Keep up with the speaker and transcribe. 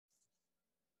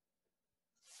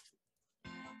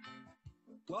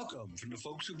Welcome from the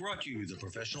folks who brought you the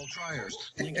professional triers,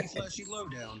 Linky Flashy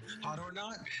Lowdown, Hot or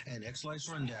Not, and X-Lights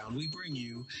Rundown. We bring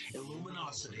you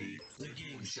Illuminosity, the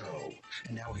game show.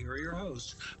 And now here are your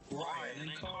hosts, Brian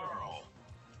and Carl.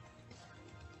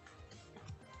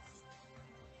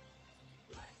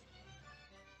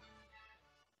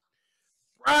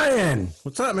 Brian,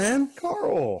 what's up, man?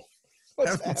 Carl,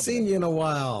 Haven't seen you in a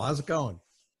while. How's it going?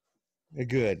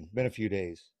 Good. Been a few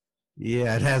days.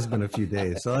 Yeah, it has been a few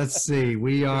days. So let's see.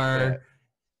 We are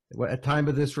at time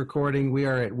of this recording. We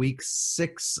are at week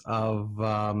 6 of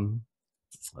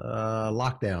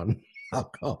lockdown. I'll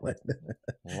call it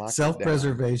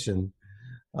self-preservation.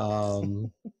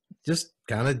 Just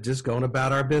going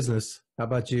about our business. How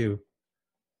about you?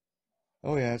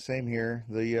 Oh yeah, same here.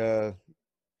 The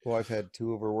wife had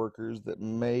 2 of her workers that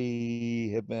may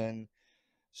have been,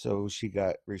 so she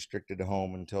got restricted to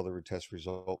home until the test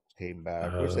results came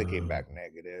back, which they came back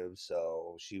negative.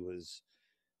 So she was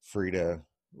free to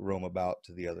roam about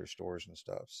to the other stores and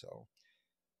stuff. So,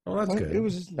 that's good. It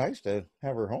was nice to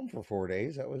have her home for 4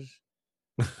 days. That was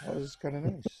kind of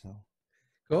nice. So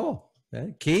cool.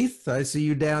 Hey, Keith, I see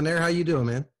you down there. How you doing,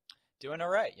 man? Doing all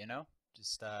right,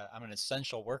 Just I'm an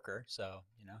essential worker, so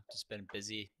just been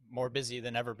busy, more busy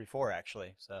than ever before,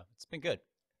 actually. So it's been good.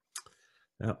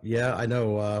 Yeah, I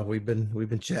know. We've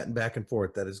been chatting back and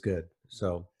forth. That is good.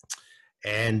 So,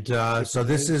 and so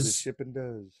this is the shipping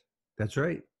does. That's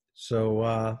right. So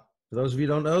for those of you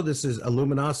who don't know, this is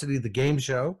Illuminosity, the game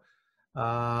show,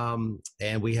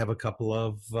 and we have a couple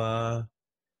of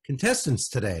contestants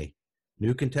today.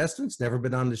 New contestants, never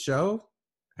been on the show.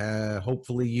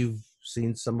 Hopefully, you've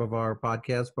seen some of our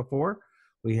podcasts before.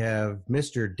 We have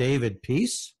Mr. David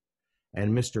Peace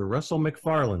and Mr. Russell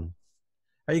McFarland.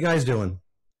 How you guys doing?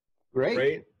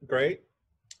 Great.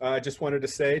 I just wanted to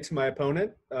say to my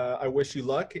opponent, I wish you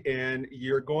luck, and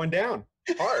you're going down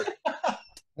hard.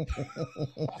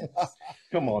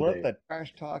 Come on, let the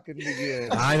trash talking begin.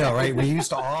 I know, right? We used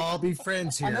to all be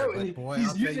friends here. I know, but boy,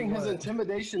 he's using his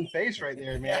intimidation face right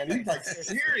there, man. He's like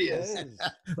serious.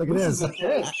 Look at this.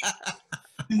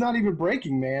 He's not even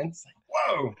breaking, man. It's like,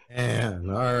 whoa. Man,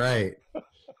 all right.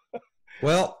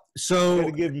 Well, so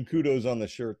gotta give him kudos on the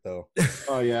shirt, though.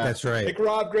 Oh yeah, that's right. Make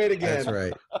Rob great again. That's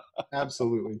right.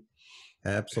 Absolutely.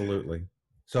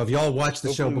 So, have y'all watched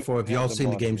the show before? Have y'all seen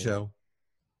the game show?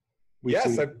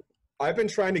 Yes, I've been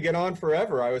trying to get on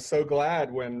forever. I was so glad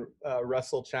when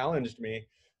Russell challenged me,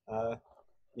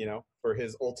 for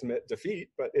his ultimate defeat.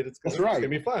 But it's gonna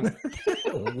be fun.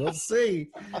 We'll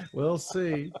see.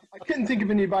 I couldn't think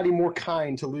of anybody more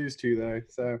kind to lose to, though.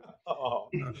 So.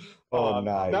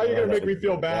 Nice. Now you're gonna make me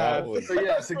feel bad.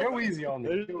 So go easy on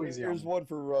me. There's one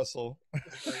for Russell.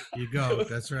 You go.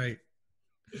 That's right.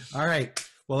 All right.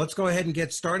 Well, let's go ahead and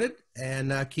get started.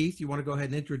 And Keith, you want to go ahead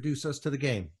and introduce us to the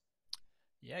game?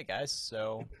 Yeah, guys.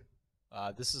 So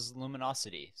this is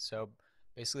Luminosity. So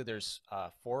basically, there's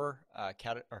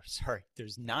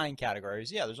there's 9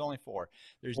 categories. Yeah, there's only 4.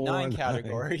 There's 9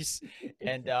 categories,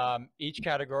 and each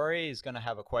category is going to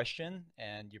have a question,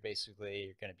 and you're going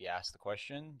to be asked the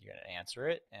question. You're going to answer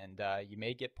it, and you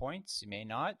may get points, you may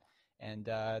not, and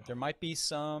there might be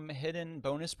some hidden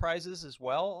bonus prizes as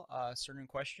well. Certain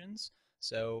questions.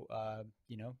 So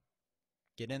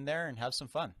get in there and have some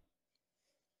fun.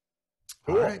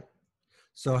 Cool. All right.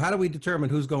 So how do we determine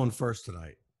who's going first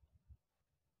tonight?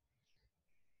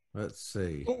 Let's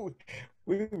see.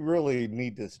 We really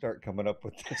need to start coming up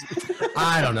with this.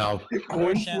 I don't know.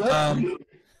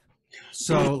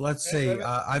 So let's see.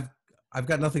 I've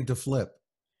got nothing to flip.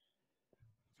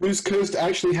 Blues Coast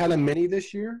actually had a mini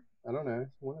this year. I don't know.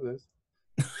 It's one of those.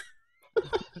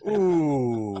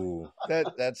 Ooh,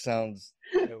 that sounds.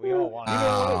 Yeah, we all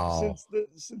want.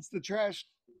 Since the trash,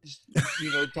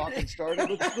 talking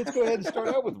started, let's go ahead and start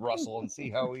out with Russell and see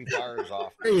how he fires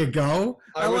off. There you go.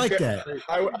 I like that.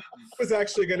 I was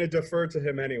actually going to defer to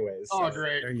him anyways. So. Oh,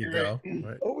 great. There you go.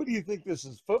 Right. Oh, what do you think this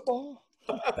is, football?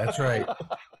 That's right.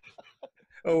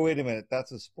 Oh, wait a minute.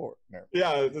 That's a sport. No.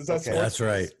 Yeah, that's okay. That's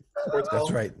right.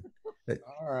 That's right.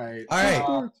 All right.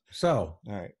 All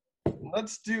right.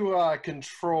 Let's do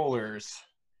controllers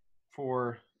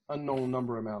for unknown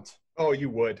number amounts. Oh, you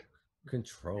would.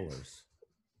 Controllers.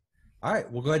 All right,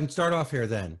 we'll go ahead and start off here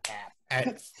then.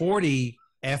 At 40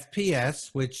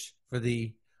 FPS, which for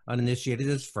the uninitiated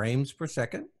is frames per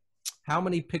second, how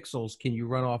many pixels can you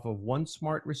run off of one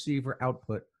smart receiver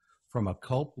output from a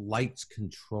Culp Lights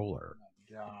controller?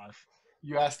 Gosh,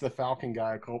 you asked the Falcon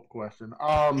guy a Culp question.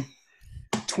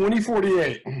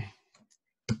 2048.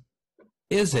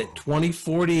 Is it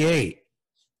 2048?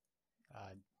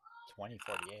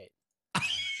 2048.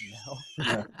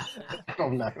 No. Oh,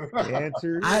 no. The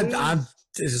answer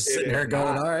Just sitting there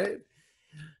going, all right.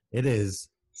 It is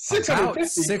 650. about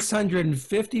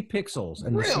 650 pixels,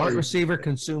 and the smart Really? receiver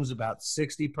consumes about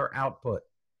 60 per output.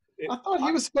 I thought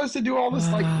he was supposed to do all this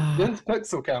like dense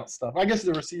pixel count stuff. I guess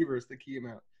the receiver is the key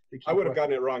amount. I would have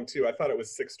gotten it wrong too. I thought it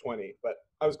was 620, but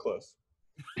I was close.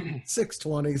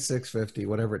 620, 650,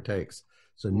 whatever it takes.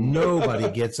 So nobody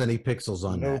gets any pixels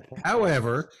on that.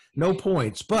 However, no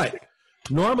points. But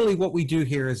normally what we do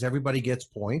here is everybody gets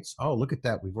points. Oh, look at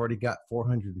that. We've already got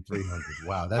 400 and 300.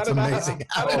 Wow, that's amazing.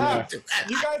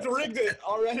 You guys rigged it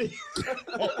already.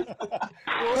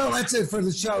 Well, that's it for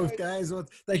the show, guys. Well,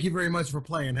 thank you very much for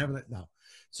playing. Having it now.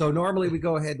 So normally we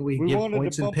go ahead and we give wanted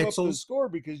points to and bump up the pixels. score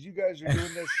because you guys are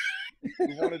doing this.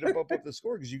 We wanted to bump up the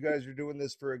score because you guys are doing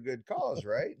this for a good cause,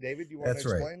 right? David, you want That's to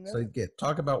right. explain that? So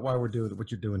talk about why we're doing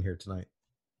what you're doing here tonight.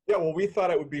 Yeah, well, we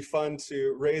thought it would be fun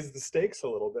to raise the stakes a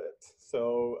little bit.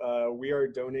 So we are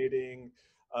donating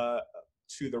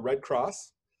to the Red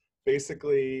Cross.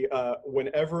 Basically,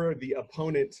 whenever the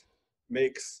opponent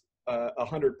makes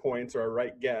 100 points or a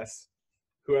right guess,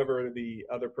 whoever the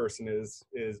other person is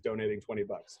donating $20.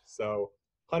 So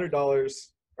 $100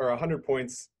 or 100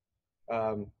 points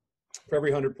for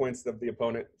every 100 points of the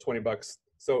opponent, $20.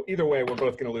 So either way, we're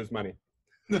both going to lose money.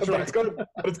 That's But right.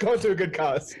 it's going to a good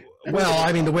cause. Well,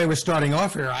 I mean, the way we're starting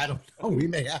off here, I don't know. We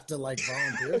may have to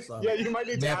volunteer some. Yeah, you might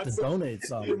need We to have add to some, donate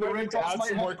some. you might The Red need to Cross add might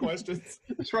some have- more questions.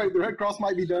 That's right. The Red Cross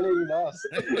might be donating to us.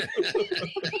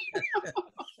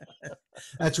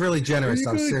 That's really generous.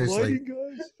 Are you guys Seriously. lighting,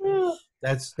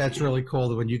 guys? That's really cool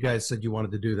that when you guys said you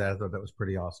wanted to do that, I thought that was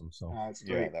pretty awesome. So, That's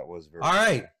Yeah, great. that was very. all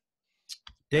right,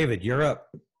 David, you're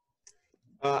up.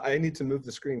 I need to move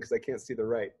the screen because I can't see the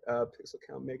right. Pixel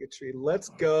count mega tree. Let's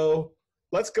go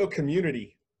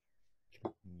community.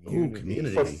 Ooh, For,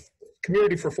 community.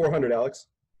 community for 400, Alex.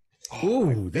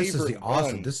 Ooh, this is the favorite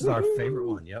awesome. one. This is our favorite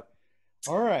one. Yep.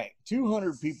 All right,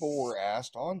 200 people were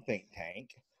asked on Think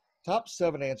Tank. Top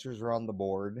 7 answers are on the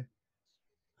board.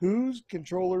 Whose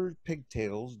controller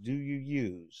pigtails do you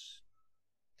use?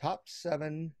 Top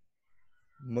 7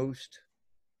 most.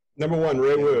 Number 1,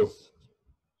 Ray Wu.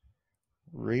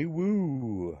 Ray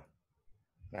Wu.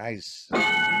 Nice.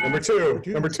 Number 2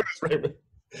 is Ray Wu.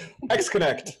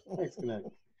 X-Connect. Thanks, Connect.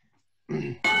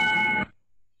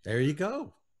 There you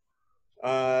go.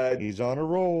 He's on a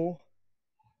roll.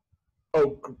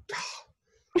 Oh,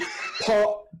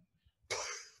 Paul.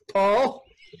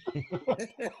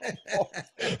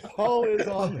 Paul is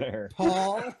on there.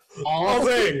 Paul. Paul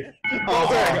Zing. Paul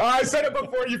Zing. Oh, I said it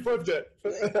before you flipped it.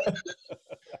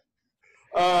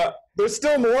 There's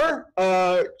still more.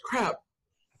 Crap.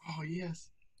 Oh, yes.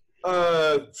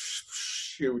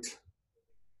 Shoot.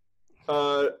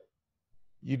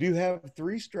 You do have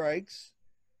 3 strikes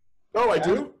Oh, I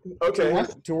do? Okay.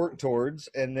 to work towards,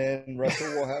 and then Russell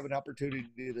will have an opportunity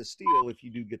to steal if you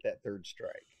do get that 3rd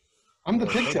strike. I'm the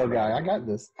pigtail guy. I got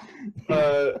this.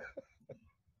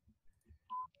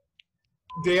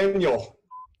 Daniel.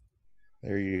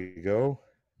 There you go.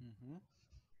 Mm-hmm.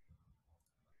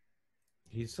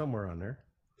 He's somewhere on there.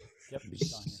 Yep.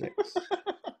 He's on here. 6.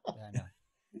 Yeah, I know.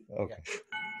 Okay.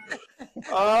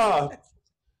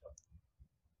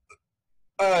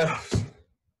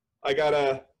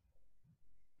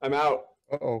 I'm out.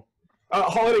 Uh-oh.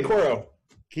 Holiday Coro.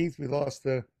 Keith, we lost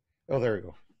the... Oh, there we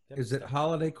go. Is it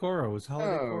Holiday Coro? Is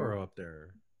Holiday Oh. Coro up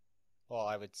there? Well,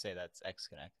 I would say that's X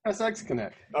Connect. That's X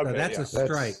Connect. Okay, No, that's yeah. a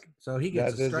strike. So he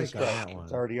gets That a is strike, on that one.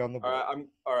 It's already on the board.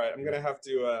 All right. I'm gonna have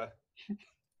to.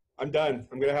 I'm done.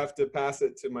 I'm gonna have to pass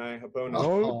it to my opponent.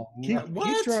 Oh, keep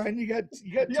What? trying. You got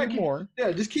Yeah, 2 more.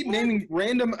 Yeah, just keep naming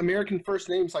random American first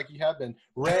names like you have been.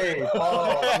 Ray,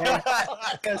 Paul,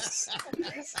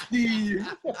 Steve.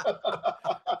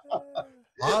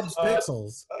 Bob's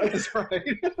Pixels. That's right.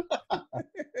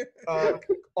 I'm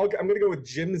gonna go with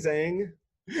Jim Zhang.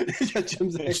 Yeah, Jim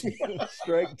Zane.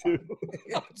 Strike 2.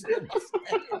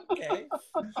 Okay.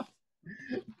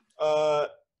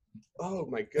 Oh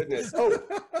my goodness. Oh,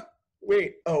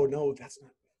 wait. Oh no, that's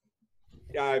not.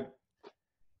 Yeah.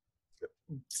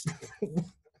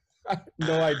 I have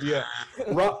no idea.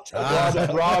 Rob's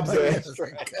it.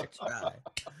 All right,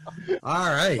 All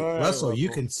right, Russell, you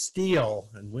Russell. can steal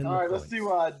and win All the right, let's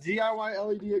points. do DIY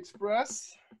LED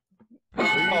Express. Oh,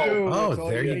 That's all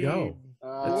there you go. need.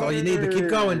 That's all you need. But keep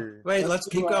going. Wait, let's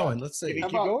keep do, going. Let's see. Keep How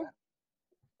about- going.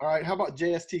 All right, how about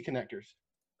JST connectors?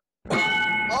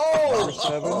 Number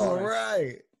 7. all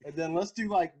right. And then let's do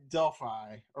like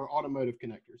Delphi or automotive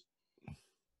connectors.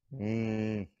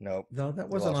 Nope. No, that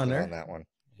wasn't Lost on it there. on that one.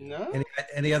 No?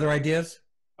 Any other ideas?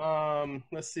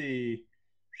 Let's see.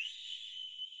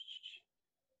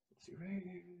 Let's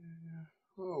see.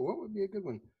 Oh, what would be a good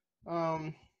one?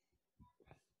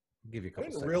 I'll give you a I couple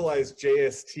didn't seconds. realize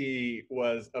JST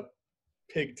was a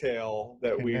pigtail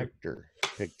that Connector.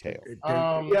 Pigtail.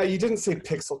 Yeah, you didn't say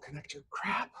pixel connector.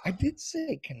 Crap. I did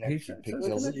say He connector. said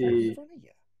Pigtails connector. in front of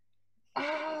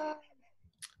you.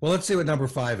 Well, let's see what number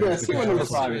 5 is. Yeah, see what number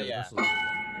Russell's 5 good. is. Yeah. Russell's good.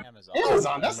 Amazon.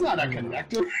 Amazon, that's not a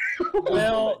connector.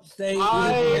 Well, they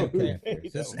I-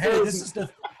 this, hey, this is the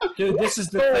dude. This is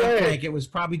the No think way. tank. It was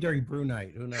probably during brew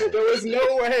night. Who knows? There is no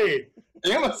way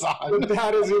Amazon.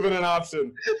 that is even an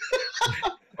option.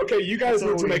 Okay, you guys That's need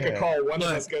all to we make a had. call. One Look,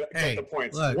 of us get hey, the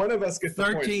points. look, One of us gets the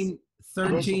points.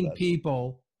 13 does.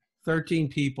 people. 13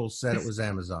 people said it was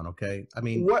Amazon. Okay, I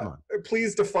mean, What? come on.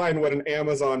 Please define what an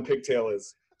Amazon pigtail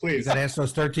is. You Please. got to ask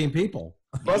those 13 people.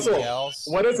 Russell, BBLs.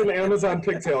 what is an Amazon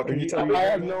pigtail? Can you tell me? I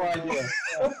have no idea.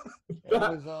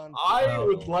 Amazon. I Oh.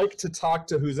 would like to talk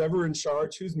to who's ever in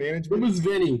charge, who's It management. was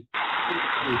Vinny.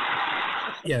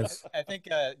 Yes. I think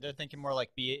they're thinking more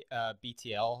like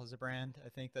BTL is a brand. I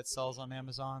think that sells on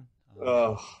Amazon.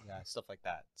 Ugh. Yeah, stuff like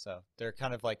that. So they're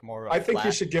kind of like more. Of I a think you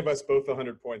flat- should give us both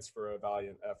 100 points for a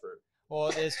valiant effort. Well,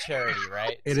 it is charity,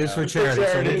 right? It is for So- charity,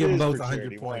 so charity. we'll It give them is both for 100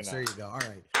 charity. Why points. not? There you go. All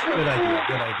right. Good idea.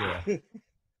 Good idea.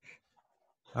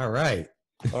 All right.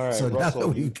 All right, So now Russell, that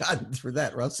we've gotten through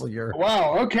that, Russell, you're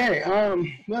Wow. Okay.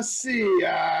 Let's see.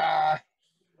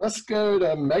 Let's go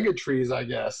to Megatrees, I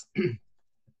guess.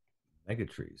 mega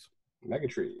trees.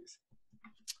 Megatrees.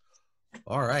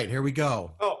 All right, here we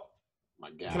go. Oh, My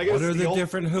God. Can I get What a are the steal?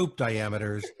 different hoop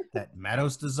diameters that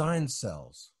Matos Design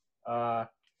sells?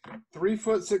 3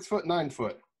 foot, 6 foot, 9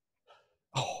 foot.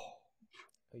 Oh,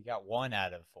 You got 1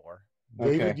 out of 4.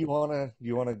 David, Okay.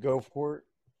 you wanna go for it?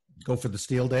 Go for the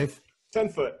steel, Dave. 10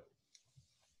 foot,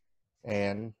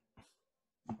 And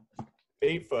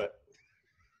 8 foot,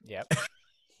 Yep.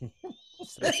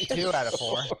 That's 2 out of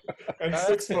 4. and That's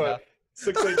 6 foot. enough.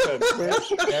 6, 8, 10.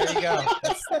 There you go.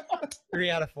 That's 3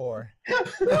 out of 4.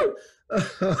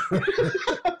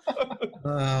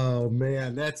 Oh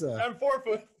man, that's a And 4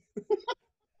 foot.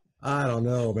 I don't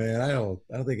know, man. I don't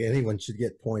think anyone should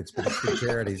get points, but it's for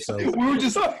charity. So We were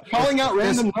just calling out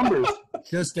random numbers.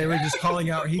 they were just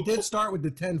calling out. He did start with the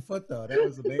 10 foot though. That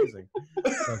was amazing.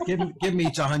 So give me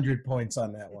each 100 points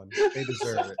on that one. They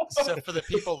deserve it. So for the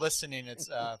people listening, it's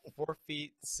 4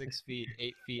 feet, 6 feet,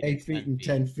 8 feet, 8 feet and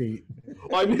 10 feet.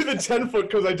 Well, I knew the 10 foot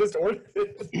because I just ordered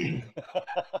it.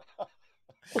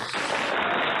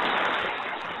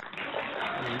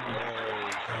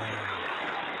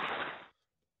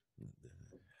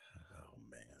 Oh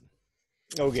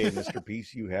man. okay, Mr.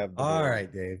 Peace, you have the All board.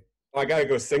 right, Dave. I got to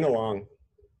go sing along.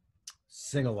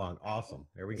 Sing along. Awesome.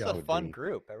 There we It's go. a fun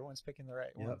group. Everyone's picking the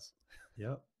right Yep. ones.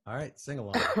 Yep. All right, sing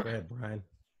along. Go ahead, Brian.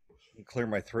 Clear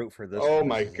my throat for this. Oh one.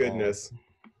 my This is long. goodness.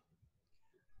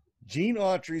 Gene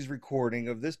Autry's recording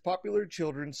of this popular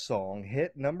children's song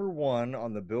hit #1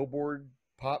 on the Billboard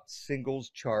Pop Singles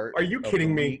chart. Are you of the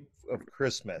kidding me? week Of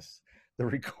Christmas. The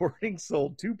recording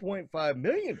sold 2.5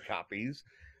 million copies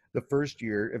the first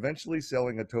year, eventually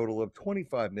selling a total of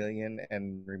 25 million,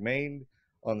 and remained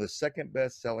on the second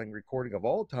best-selling recording of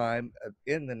all time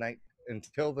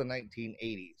until the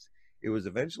 1980s. It was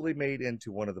eventually made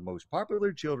into one of the most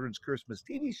popular children's Christmas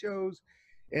TV shows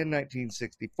in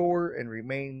 1964 and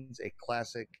remains a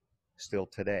classic still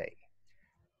today.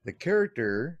 The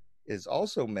character is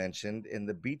also mentioned in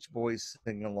the Beach Boys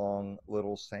sing-along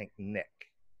Little Saint Nick.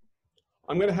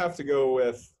 I'm going to have to go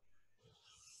with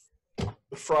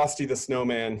Frosty the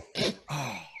Snowman.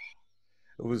 Oh,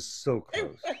 it was so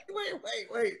close.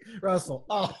 Wait. Russell.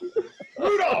 Oh.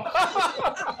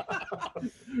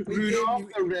 Rudolph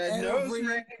the every- red-nosed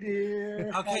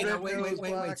reindeer. Okay, now wait.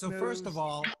 Red-nosed, So first of black-nosed.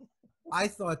 all, I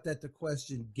thought that the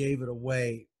question gave it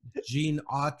away. Gene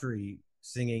Autry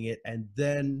singing it, and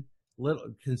then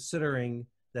considering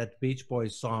that Beach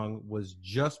Boys song was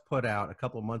just put out a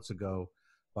couple of months ago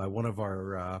by one of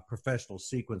our professional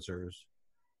sequencers.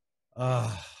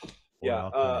 Yeah,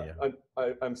 I'll tell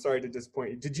you. I'm sorry to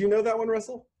disappoint you. Did you know that one,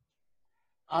 Russell?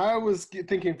 I was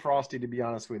thinking Frosty, to be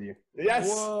honest with you. Yes.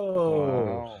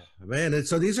 Whoa, man!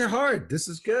 So these are hard. This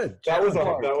is good. That was a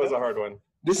hard one.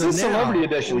 This So is now- Celebrity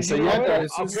Edition, so you have to.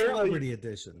 This is apparently- Celebrity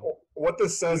Edition. What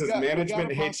this says We is got- we got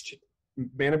management a hates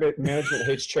management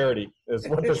hates charity. Is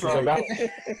what this is about.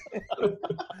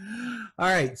 All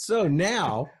right. So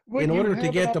now, Well, in you order have to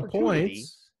an get the opportunity.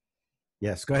 points,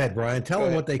 yes, go ahead, Brian. Tell Go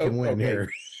them ahead. what they can Oh, win okay.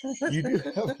 here. You do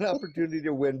have an opportunity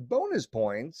to win bonus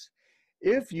points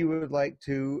if you would like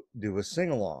to do a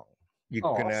sing-along. You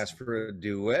Oh, can awesome. ask for a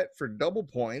duet for double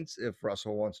points if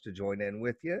Russell wants to join in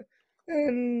with you,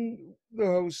 and the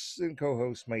hosts and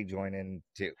co-hosts may join in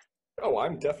too. Oh,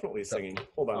 I'm definitely singing.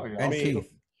 Hold on. Oh, yeah. Let And me Keith.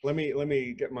 let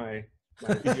me get my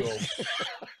visual.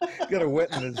 got a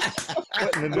wetting the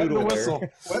Wet noodle the there. whistle.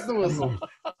 Wet the whistle.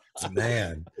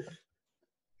 Man.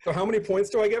 So how many points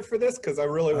do I get for this? Because I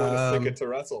really want to stick it to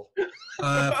Russell.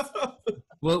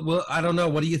 Well, I don't know.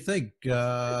 What do you think?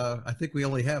 I think we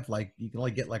only have you can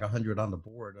only get 100 on the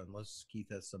board unless Keith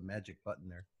has some magic button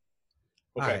there.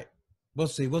 Okay. All right. We'll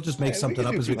see. We'll just make Yeah, something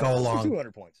up as we go 200. along.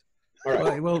 200 points. All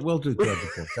right. We'll do 200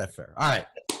 points. That's fair. All right.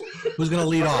 Who's going to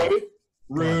lead off? Ready?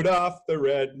 Rudolph the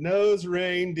red-nosed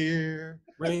reindeer.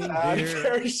 Reindeer.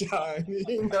 Very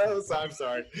shining nose. I'm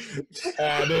sorry.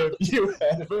 And if you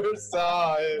ever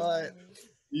saw it,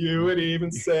 you would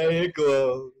even say it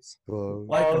glows.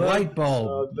 Like a All light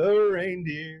bulb. of the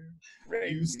reindeer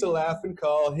used to laugh and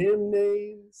call him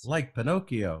names. Like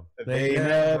Pinocchio. They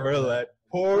never let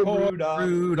poor Rudolph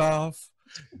Rudolph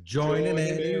join in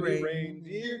any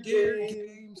reindeer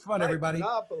games. Come on, like everybody.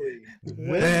 Monopoly.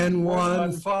 Then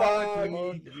one foggy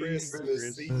foggy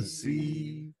Christmas Christmas Eve.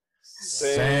 Eve,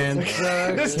 Santa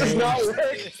Santa This does came. not work.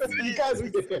 You guys,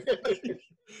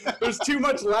 there's too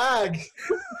much lag.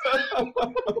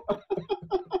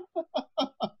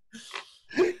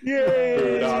 Yay!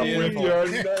 Rudolph with Beautiful.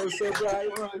 your nose so bright.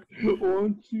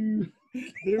 Won't you?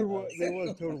 There was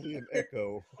totally an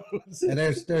echo. And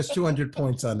there's 200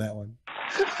 points on that one.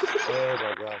 Oh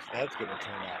my gosh, that's going to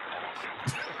turn out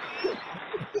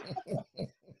awesome.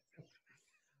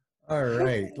 All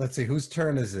right. Let's see. Whose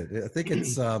turn is it? I think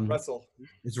it's Russell.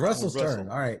 it's Russell's Russell. turn.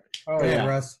 All right. Oh, Go ahead, yeah.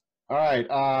 Russ. All right.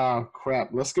 Crap.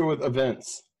 Let's go with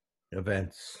events.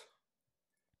 Events.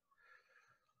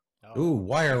 Oh. Ooh,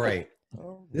 wire rate.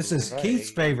 All This is right. Keith's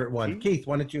favorite one. Keith? Keith,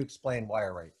 why don't you explain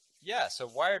wire rate? Yeah, so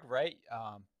wired right.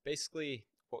 Basically,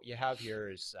 what you have here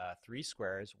is 3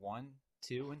 squares, 1,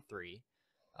 2, and 3.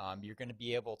 You're going to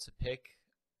be able to pick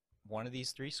one of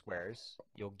these 3 squares.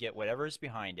 You'll get whatever is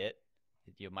behind it.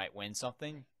 You might win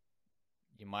something.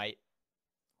 You might,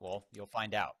 well, you'll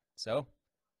find out. So,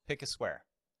 pick a square.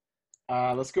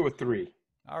 Let's go with 3.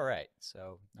 All right,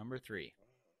 so number 3.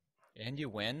 And you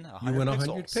win 100 You win pixels.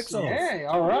 100 pixels. Yay!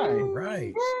 All right. All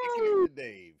right. Sticking it to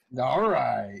Dave, All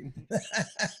right.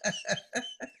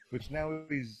 which now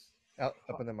he's up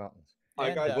in the mountains. I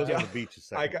And, got. He was yeah, on the beach a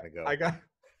I second got. ago. I got.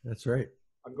 That's right.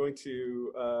 I'm going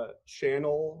to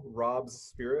channel Rob's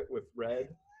spirit with red.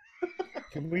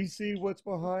 Can we see what's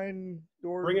behind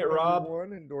door Bring it, number Rob.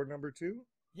 1 and door number 2?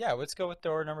 Yeah, let's go with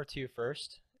door number 2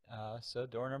 first. So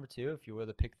door number 2, if you would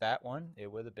have picked that one, it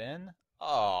would have been,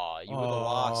 oh, you would have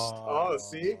lost. Oh,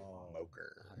 see?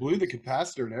 Smoker. Blew the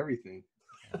capacitor and everything.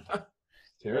 There's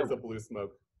Terrible. a blue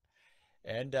smoke.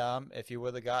 And if you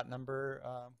would have got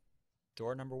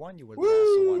door number 1, you would have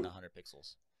also won 100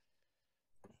 pixels.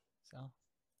 So,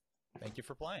 thank you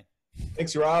for playing.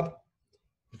 Thanks, Rob.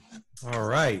 All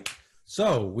right.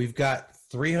 So we've got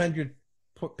 300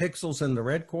 pixels in the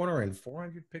red corner and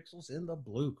 400 pixels in the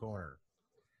blue corner.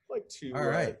 I'd like to. All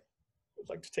right. I'd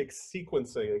like to take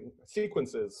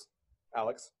sequences,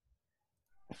 Alex.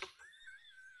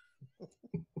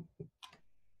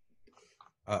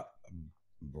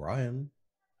 Brian.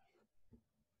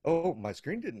 Oh, my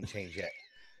screen didn't change yet.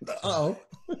 Oh.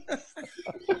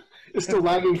 It's still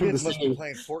lagging from the Kids must be singing.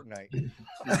 playing Fortnite.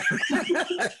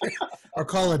 Or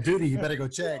Call of Duty. You better go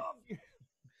check.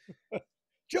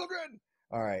 Children!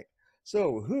 All right.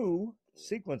 So, who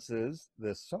sequences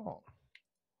this song?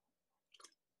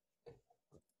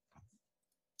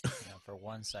 Yeah, for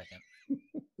 1 second.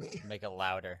 Make it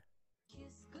louder.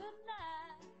 Kiss goodnight.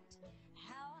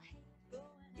 How I hate going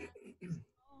out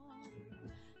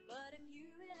alone. But if you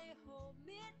really hold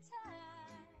me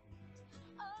tight,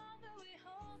 on the way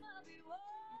home I'll be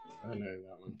warm. I know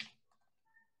that one.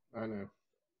 I know.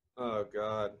 Oh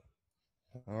God,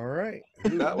 All right.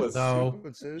 that was. So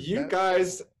Sequences You that-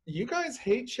 guys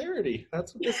hate charity.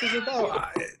 That's what this is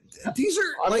about. these are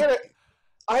I'm like gonna.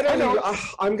 I don't I know. know.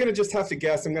 I'm gonna just have to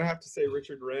guess. I'm gonna have to say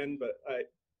Richard Wren, but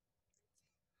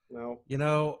no. you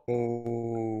know,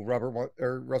 Oh,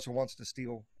 Russell wants to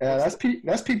steal. Yeah, that's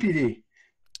PPD.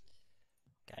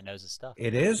 Guy knows his stuff.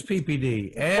 it is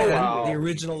PPD and wow. the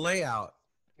original layout.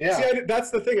 Yeah. See,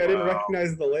 that's the thing. I didn't Wow.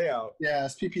 recognize the layout. Yeah,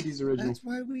 it's PPD's original. That's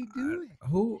why we do it.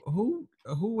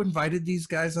 Who invited these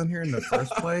guys on here in the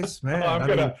first place? Man, I'm I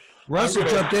gonna- mean, Russell I'm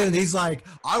gonna- jumped in and he's like,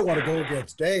 I want to go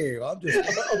against Dave. I'm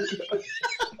just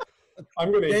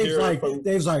I'm gonna Dave's hear like from.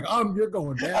 Dave's like, you're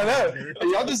going down. I know.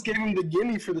 Y'all just gave him the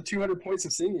gimme for the 200 points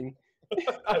of singing.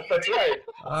 That's right.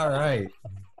 All right.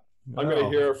 I'm Oh. gonna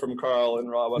hear from Carl and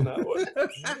Rob on that one.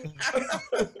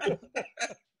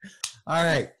 All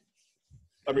right.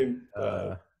 I mean,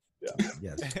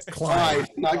 Yes. Clyde, Clyde.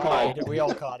 not Clyde. We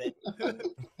all caught it. All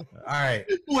right.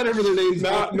 Whatever their names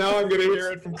now are. I'm gonna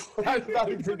hear it from Clyde without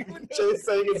even Chase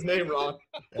saying his name wrong.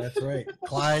 That's right.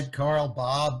 Clyde, Carl,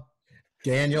 Bob,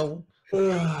 Daniel,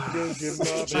 Go, Jim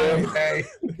Bob. Jim. Hey,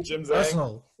 Jim Zhang.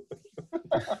 Russell,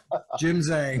 Jim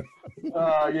Zhang.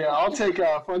 Yeah, I'll take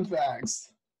fun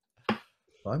facts.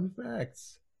 Fun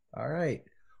facts. All right.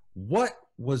 What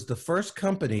was the first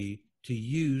company to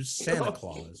use Santa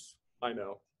Claus? I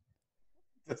know.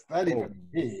 That's not even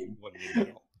big. What do you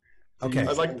know? Okay.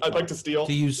 I'd like to steal.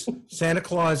 To use Santa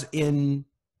Claus in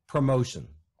promotion.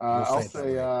 I'll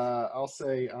We'll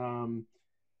say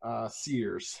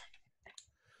Sears.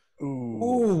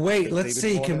 Ooh, wait. Does Let's David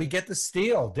see. want Can it? we get the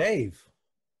steal, Dave?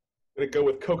 I'm gonna go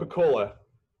with Coca-Cola.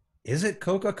 Is it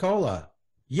Coca-Cola?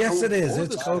 Yes, it is. For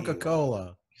It's the steal.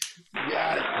 Coca-Cola.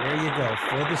 Yeah. There you go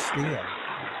for the steal.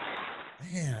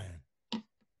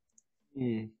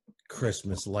 Man,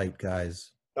 Christmas light,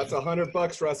 guys. That's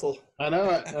 $100, Russell. I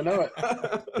know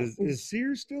it. Is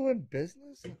Sears still in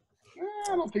business?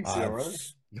 I don't think so, right?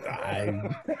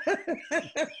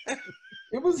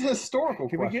 It was a historical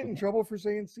Can we question. get in trouble for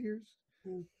saying Sears?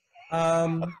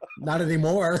 Not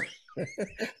anymore.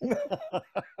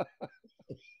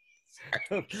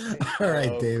 All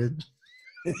right, David.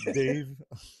 Dave.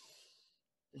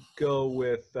 Go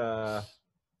with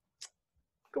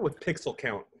pixel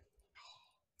count.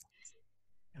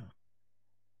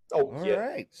 Oh, All yeah.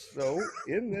 right. So,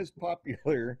 in this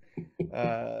popular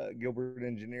Gilbert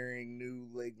Engineering new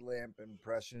leg lamp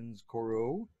impressions,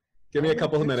 Coro. Give me how a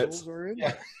couple of many minutes. pixels are in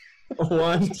Yeah.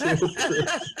 1, 2, 3.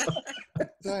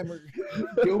 Timer.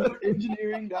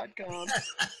 GilbertEngineering.com.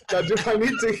 Now,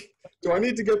 do I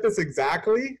need to get this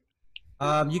exactly?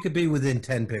 You could be within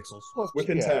 10 pixels.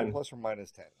 Within 10. Plus or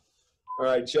minus 10. All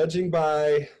right, judging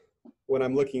by what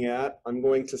I'm looking at, I'm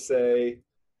going to say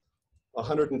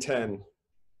 110.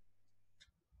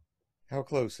 How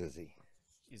close is he?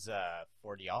 He's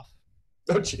 40 off.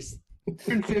 Oh, jeez.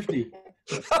 150.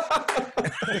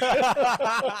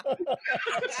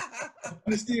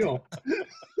 The steal.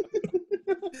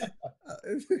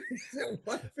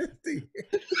 150.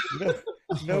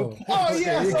 No. Oh,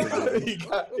 yes.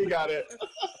 he got it.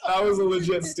 That was a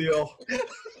legit steal. Give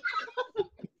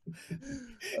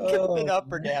it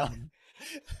up or down.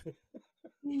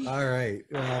 All right.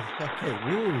 Okay.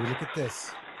 Woo, look at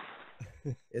this.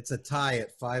 It's a tie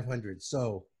at 500.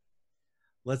 So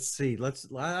let's see.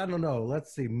 I don't know.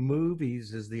 Let's see.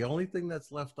 Movies is the only thing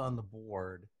that's left on the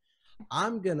board.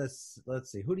 Let's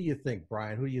see. Who do you think,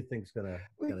 Brian? Who do you think's gonna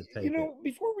take it?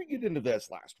 Before we get into this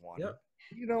last one, Yep.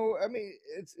 I mean,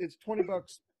 it's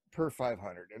 $20 per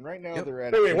 500, and right now Yep. they're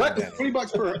at Wait, what?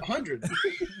 $20 per 100.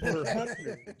 per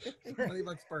 100.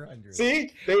 $20 per 100. See,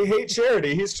 they hate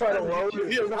charity. He's trying to lower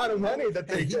the amount of money that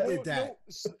they Hey, he get. did that.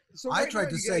 So I right tried now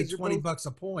to you say guys are $20 both-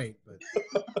 a point, but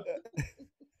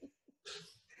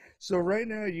So right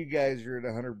now you guys are at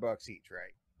 $100 each,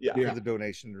 right? Yeah. For the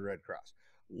donation to Red Cross.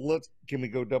 Can we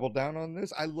go double down on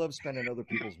this? I love spending other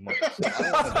people's money. So I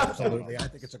wanna double down on absolutely, I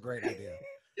think it's a great idea.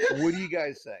 this. What do you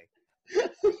guys say?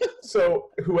 So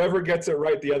whoever gets it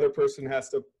right, the other person has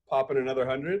to pop in another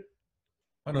 100.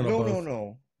 I don't know.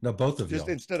 No. No, both of Just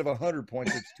you. instead of 100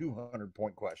 points, it's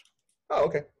 200-point question. Oh,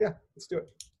 okay. Yeah, let's do it.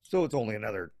 So it's only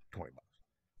another $20.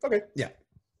 Okay.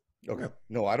 Okay.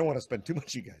 No, I don't want to spend too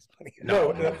much of you guys' money.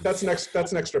 No, that's an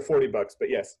extra $40. But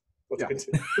yes, let's Yeah.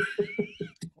 continue.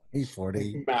 He's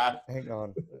 40. Math. Hang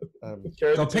on.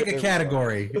 Carry So the pick two. a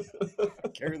category.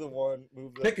 Carry the one.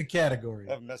 Move the. Pick a category.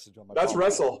 I have a message on my That's phone.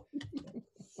 Russell.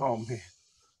 Oh, man.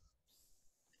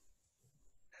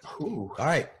 Ooh. All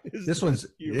right. This one's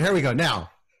here we go. Now,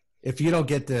 if you don't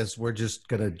get this, we're just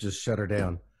gonna shut her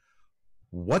down.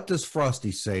 What does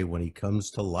Frosty say when he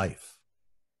comes to life?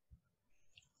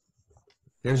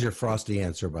 There's your Frosty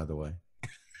answer, by the way.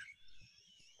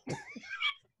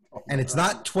 And it's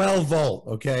not 12 volt,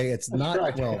 okay? It's not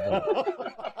Right. 12 volt.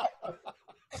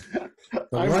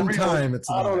 The I'm one real. time it's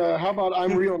I not. don't know. How about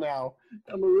I'm real now?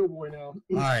 I'm a real boy now. All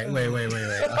right, wait.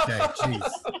 Okay,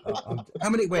 jeez. How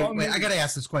many? Wait. I gotta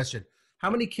ask this question. How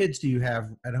many kids do you have,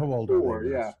 and how old are Four,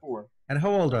 they? yeah, 4. And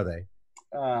how old are they?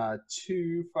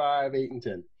 2, 5, 8, and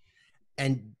 10.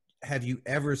 And have you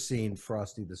ever seen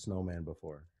Frosty the Snowman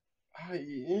before?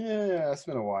 Yeah, it's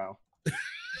been a while.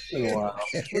 It's been a while.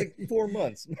 Like 4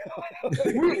 months.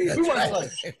 we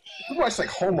watched like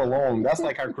Home Alone. That's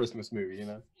like our Christmas movie, you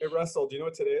know. Hey, Russell, do you know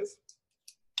what today is?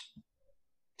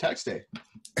 Tax day.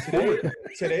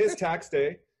 Today is tax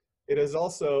day. It is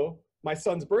also my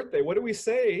son's birthday. What do we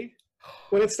say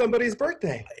when it's somebody's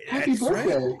birthday? Happy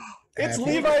birthday. It's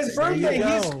Happy Levi's birthday. birthday.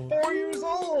 There you He's go. 4 years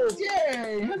old.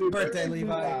 Yay! Happy Birthday,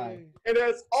 Levi. And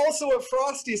it's also what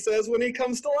Frosty says when he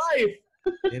comes to life.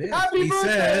 It is. Happy he birthday!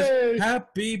 says,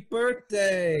 "Happy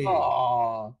birthday."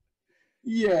 Aw.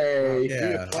 Yay.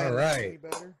 Yeah, Plan all it right. any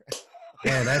better?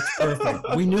 Yeah, that's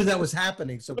perfect. We knew that was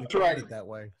happening, so we That's tried right. it that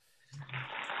way.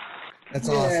 That's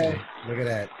Yeah. awesome. Look at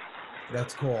that.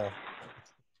 That's cool.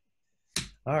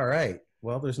 All right.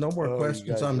 Well, there's no more Oh, you questions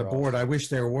guys on the are board. I awesome. wish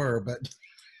there were, but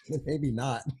maybe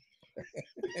not.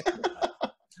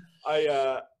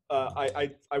 I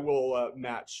will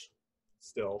match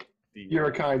still. You're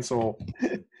a kind soul.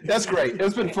 That's great.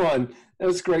 It's been fun.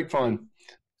 That's great fun.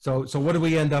 So what do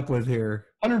we end up with here?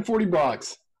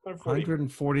 $140.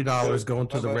 $140 going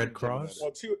to How the about Red you, Cross.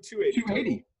 Well, 280.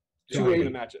 280. Yeah, we're gonna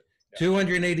match it.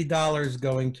 $280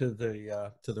 going to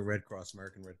the Red Cross,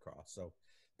 American Red Cross. So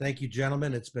thank you,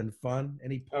 gentlemen. It's been fun.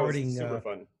 Any That was parting super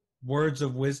fun. words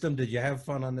of wisdom? Did you have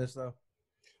fun on this though?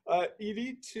 You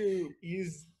need to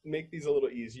make these a little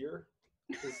easier.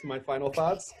 This is my final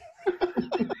thoughts.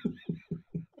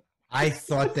 I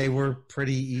thought they were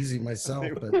pretty easy myself,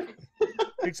 but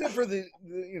Except for the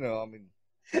I mean,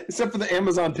 Except for the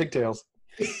Amazon pigtails.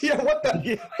 Yeah, what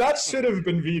the? That should have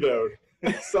been vetoed.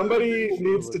 Somebody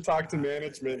needs to talk to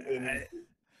management. And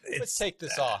Let's take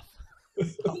this off.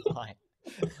 Fine.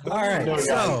 all right. No,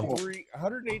 So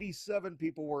 187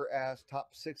 people were asked top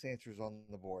 6 answers on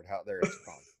the board. How there it's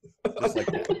gone. Just like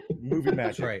that. Movie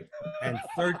that's magic. right. And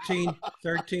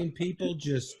 13 people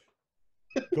just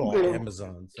Gone.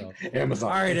 Amazon. So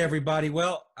Amazon. all right, everybody.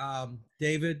 Well,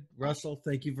 David, Russell,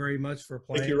 thank you very much for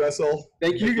playing. thank you, Russell.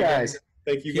 Thank you guys.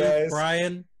 Thank you, Keith, guys.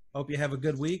 Brian, hope you have a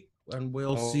good week, and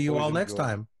we'll see you all Always next enjoy.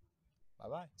 time.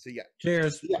 Bye-bye. See ya.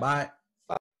 Cheers. Yeah. Bye.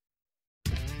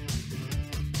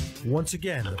 Once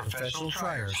again, the Professional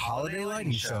Triers Holiday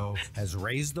Lighting Show has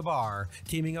raised the bar,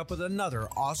 teaming up with another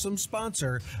awesome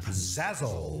sponsor,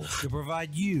 Zazzle, to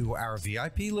provide you, our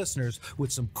VIP listeners,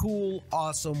 with some cool,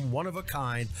 awesome,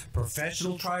 one-of-a-kind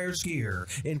Professional Triers gear,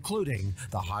 including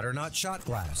the Hot or Not shot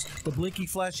glass, the Blinky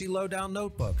Flashy Lowdown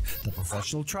notebook, the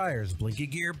Professional Triers Blinky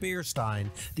Gear beer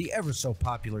stein, the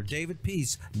ever-so-popular David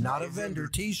Peace Not a Vendor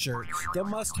t-shirt, the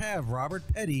must-have Robert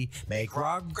Petty Make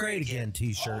Rob Great Again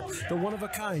t-shirt, the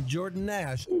one-of-a-kind Jordan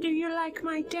Nash Do you like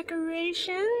my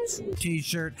decorations?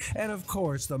 t-shirt, and of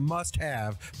course the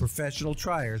must-have Professional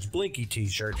Triers Blinky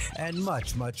t-shirt, and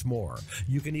much, much more.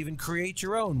 You can even create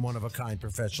your own one-of-a-kind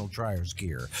Professional Triers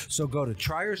gear. So go to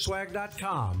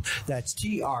trierswag.com, that's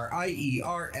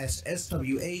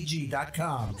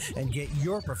TRIERSSWAG.com, and get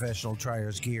your Professional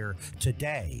Triers gear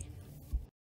today.